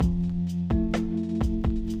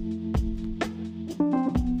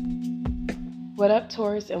What up,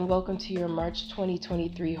 Taurus, and welcome to your March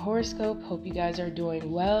 2023 horoscope. Hope you guys are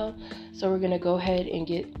doing well. So we're going to go ahead and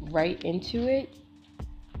get right into it.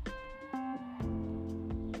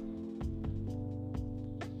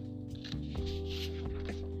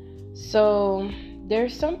 So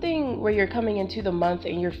there's something where you're coming into the month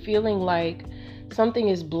and you're feeling like something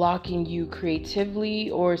is blocking you creatively,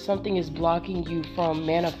 or something is blocking you from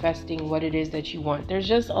manifesting what it is that you want. There's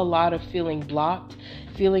just a lot of feeling blocked,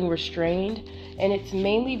 feeling restrained, and it's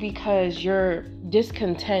mainly because you're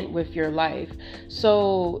discontent with your life.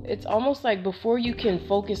 So it's almost like before you can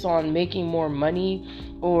focus on making more money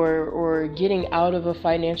or getting out of a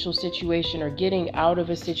financial situation or getting out of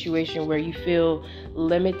a situation where you feel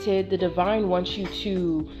limited, the divine wants you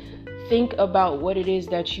to think about what it is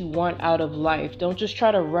that you want out of life. Don't just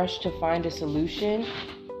try to rush to find a solution,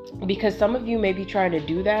 because some of you may be trying to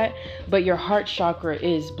do that, but your heart chakra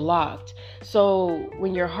is blocked. So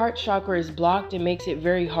when your heart chakra is blocked, it makes it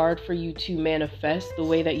very hard for you to manifest the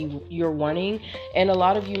way that you're wanting. And a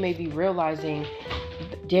lot of you may be realizing,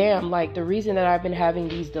 damn, like the reason that I've been having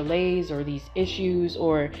these delays or these issues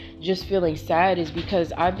or just feeling sad is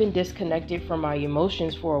because I've been disconnected from my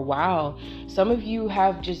emotions for a while. Some of you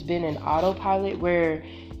have just been in autopilot where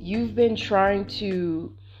you've been trying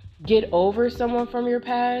to get over someone from your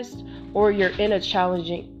past, or you're in a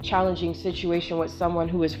challenging situation with someone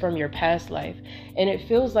who is from your past life, and it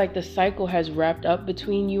feels like the cycle has wrapped up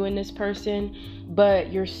between you and this person,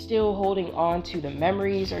 but you're still holding on to the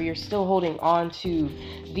memories, or you're still holding on to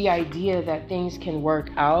the idea that things can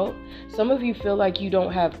work out. Some of you feel like you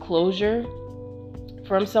don't have closure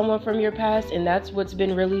from someone from your past, and that's what's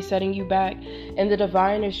been really setting you back. And the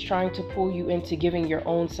divine is trying to pull you into giving your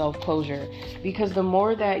own self closure, because the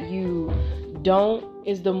more that you don't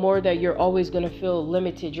is the more that you're always going to feel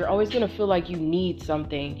limited. You're always going to feel like you need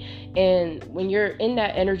something, and when you're in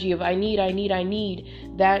that energy of I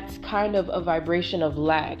need, that's kind of a vibration of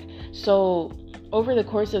lack. So over the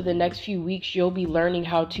course of the next few weeks, you'll be learning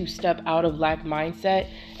how to step out of lack mindset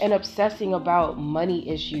and obsessing about money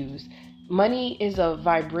issues. Money is a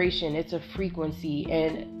vibration, it's a frequency,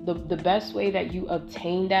 and the best way that you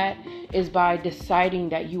obtain that is by deciding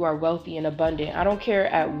that you are wealthy and abundant. I don't care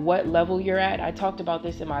at what level you're at. I talked about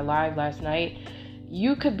this in my live last night.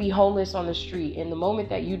 You could be homeless on the street, and the moment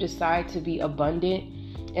that you decide to be abundant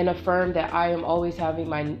and affirm that I am always having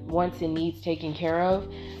my wants and needs taken care of,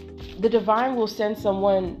 the divine will send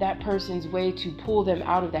someone that person's way to pull them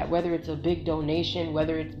out of that, whether it's a big donation,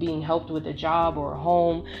 whether it's being helped with a job or a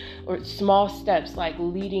home, or small steps like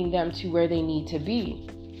leading them to where they need to be.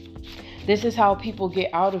 This is how people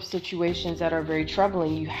get out of situations that are very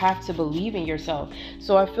troubling. You have to believe in yourself.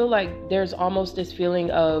 So I feel like there's almost this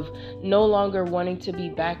feeling of no longer wanting to be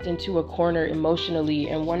backed into a corner emotionally,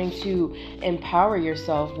 and wanting to empower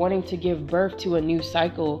yourself, wanting to give birth to a new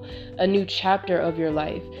cycle, a new chapter of your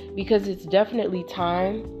life, because it's definitely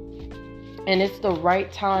time, and it's the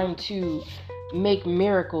right time to make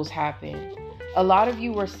miracles happen. A lot of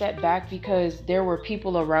you were set back because there were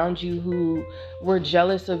people around you who were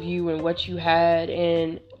jealous of you and what you had.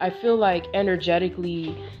 And I feel like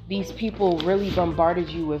energetically, these people really bombarded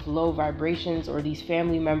you with low vibrations, or these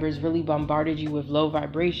family members really bombarded you with low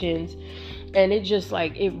vibrations. And it just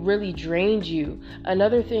it really drained you.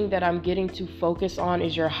 Another thing that I'm getting to focus on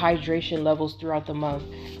is your hydration levels throughout the month.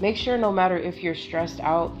 Make sure, no matter if you're stressed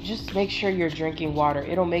out, just make sure you're drinking water.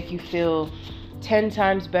 It'll make you feel 10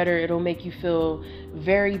 times better. It'll make you feel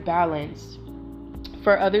very balanced.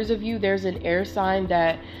 For others of you, there's an air sign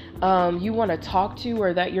that you want to talk to,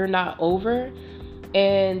 or that you're not over.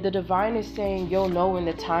 And the divine is saying you'll know when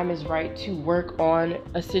the time is right to work on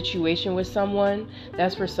a situation with someone.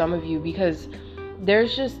 That's for some of you, because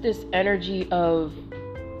there's just this energy of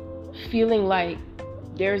feeling like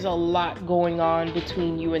there's a lot going on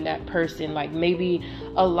between you and that person. Like maybe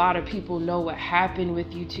a lot of people know what happened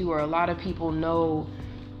with you two, or a lot of people know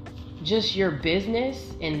just your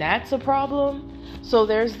business, and that's a problem. So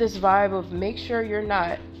there's this vibe of make sure you're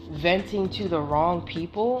not venting to the wrong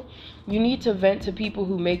people. You need to vent to people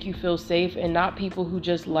who make you feel safe, and not people who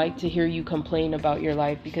just like to hear you complain about your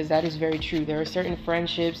life, because that is very true. There are certain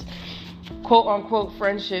friendships, quote unquote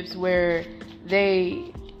friendships, where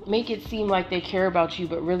they make it seem like they care about you,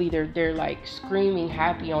 but really they're like screaming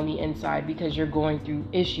happy on the inside because you're going through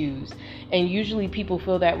issues. And usually people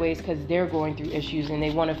feel that way is because they're going through issues, and they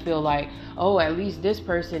want to feel like, oh, at least this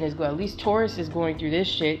person is at least Taurus is going through this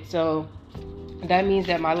shit, so that means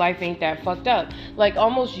that my life ain't that fucked up. Like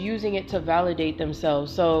almost using it to validate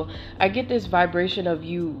themselves. So I get this vibration of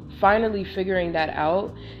you finally figuring that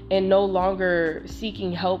out and no longer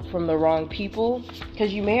seeking help from the wrong people,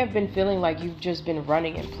 because you may have been feeling like you've just been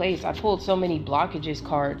running in place. I pulled so many blockages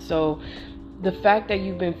cards. So the fact that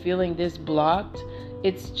you've been feeling this blocked,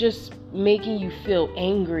 it's just making you feel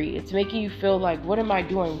angry. It's making you feel like, what am I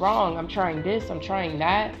doing wrong? I'm trying this, I'm trying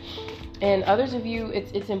that. And others of you,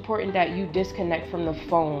 it's important that you disconnect from the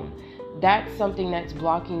phone. That's something that's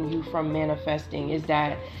blocking you from manifesting, is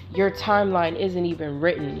that your timeline isn't even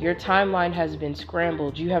written. Your timeline has been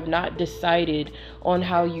scrambled. You have not decided on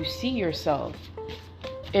how you see yourself.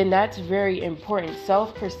 And that's very important.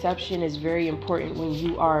 Self-perception is very important when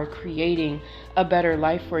you are creating a better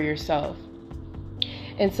life for yourself.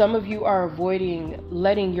 And some of you are avoiding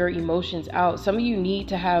letting your emotions out. Some of you need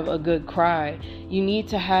to have a good cry. You need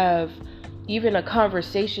to have even a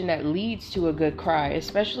conversation that leads to a good cry,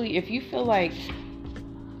 especially if you feel like,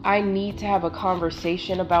 I need to have a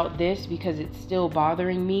conversation about this because it's still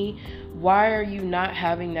bothering me. Why are you not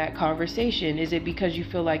having that conversation? Is it because you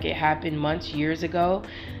feel like it happened months, years ago?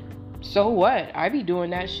 So what? I be doing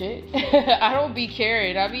that shit. I don't be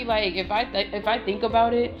caring. I be like, if I think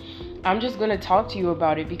about it, I'm just gonna talk to you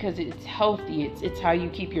about it because it's healthy. It's how you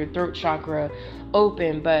keep your throat chakra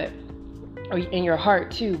open, but in your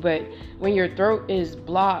heart too. But when your throat is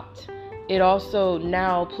blocked, it also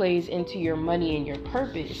now plays into your money and your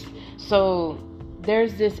purpose. So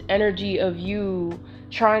there's this energy of you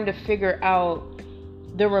trying to figure out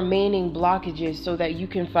the remaining blockages so that you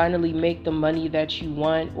can finally make the money that you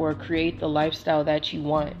want or create the lifestyle that you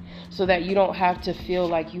want, so that you don't have to feel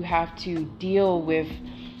like you have to deal with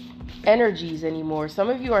energies anymore. Some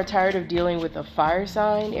of you are tired of dealing with a fire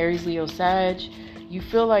sign, Aries, Leo, Sag. You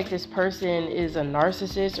feel like this person is a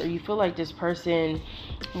narcissist, or you feel like this person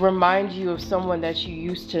reminds you of someone that you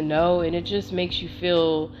used to know, and it just makes you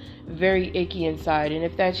feel very icky inside. And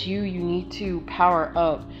if that's you, you need to power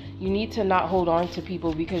up. You need to not hold on to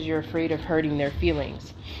people because you're afraid of hurting their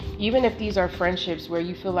feelings. Even if these are friendships where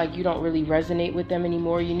you feel like you don't really resonate with them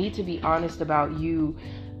anymore, you need to be honest about you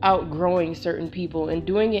outgrowing certain people and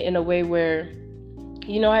doing it in a way where,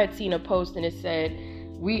 I had seen a post and it said,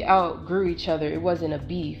 we outgrew each other. It wasn't a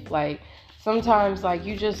beef. Like sometimes like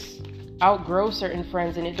you just outgrow certain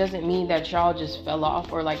friends, and it doesn't mean that y'all just fell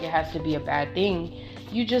off or like it has to be a bad thing.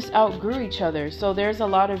 You just outgrew each other. So there's a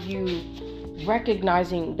lot of you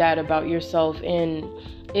recognizing that about yourself and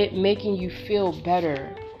it making you feel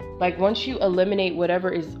better. Like once you eliminate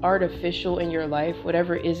whatever is artificial in your life,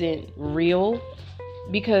 whatever isn't real,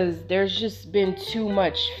 because there's just been too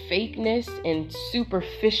much fakeness and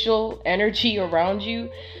superficial energy around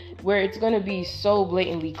you, where it's going to be so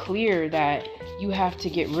blatantly clear that you have to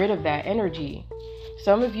get rid of that energy.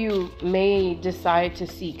 Some of you may decide to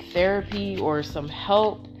seek therapy or some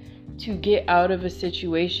help to get out of a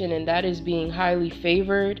situation, and that is being highly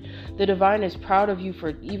favored. The divine is proud of you for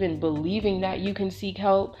even believing that you can seek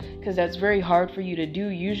help, because that's very hard for you to do.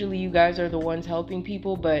 Usually you guys are the ones helping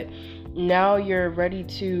people, but now you're ready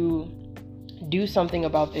to do something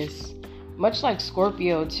about this. Much like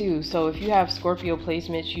Scorpio too. So if you have Scorpio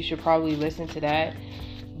placements, you should probably listen to that.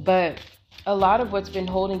 But a lot of what's been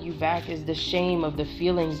holding you back is the shame of the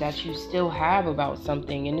feelings that you still have about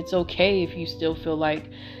something. And it's okay if you still feel like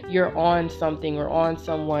you're on something or on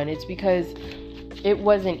someone. It's because it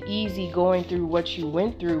wasn't easy going through what you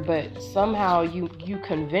went through, but somehow you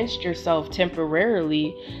convinced yourself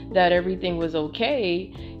temporarily that everything was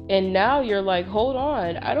okay. And now you're like, hold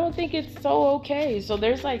on, I don't think it's so okay. So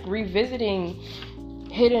there's like revisiting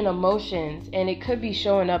hidden emotions, and it could be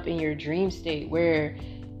showing up in your dream state where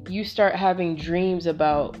you start having dreams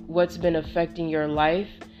about what's been affecting your life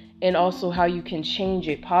and also how you can change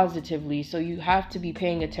it positively. So you have to be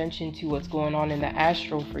paying attention to what's going on in the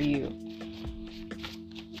astral for you.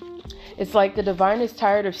 It's like the divine is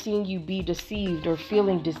tired of seeing you be deceived or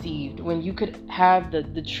feeling deceived when you could have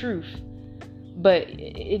the truth. But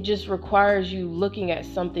it just requires you looking at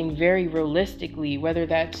something very realistically, whether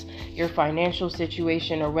that's your financial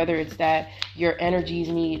situation or whether it's that your energies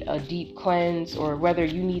need a deep cleanse, or whether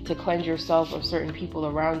you need to cleanse yourself of certain people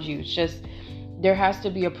around you. It's just, there has to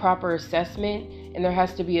be a proper assessment, and there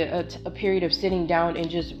has to be a period of sitting down and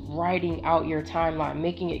just writing out your timeline,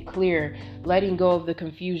 making it clear, letting go of the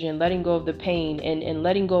confusion, letting go of the pain, and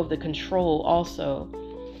letting go of the control also.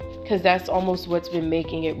 because that's almost what's been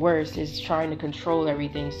making it worse, is trying to control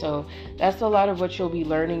everything. So that's a lot of what you'll be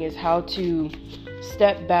learning, is how to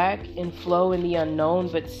step back and flow in the unknown,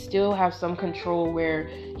 but still have some control where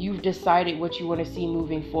you've decided what you want to see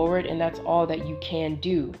moving forward, and that's all that you can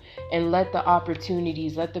do. And let the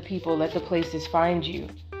opportunities, let the people, let the places find you.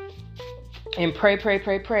 And pray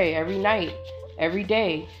every night, every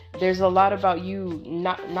day. There's a lot about you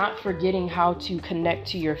not forgetting how to connect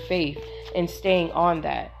to your faith and staying on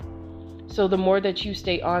that. So the more that you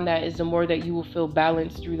stay on that is the more that you will feel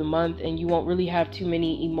balanced through the month, and you won't really have too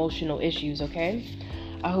many emotional issues, okay?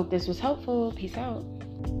 I hope this was helpful. Peace out.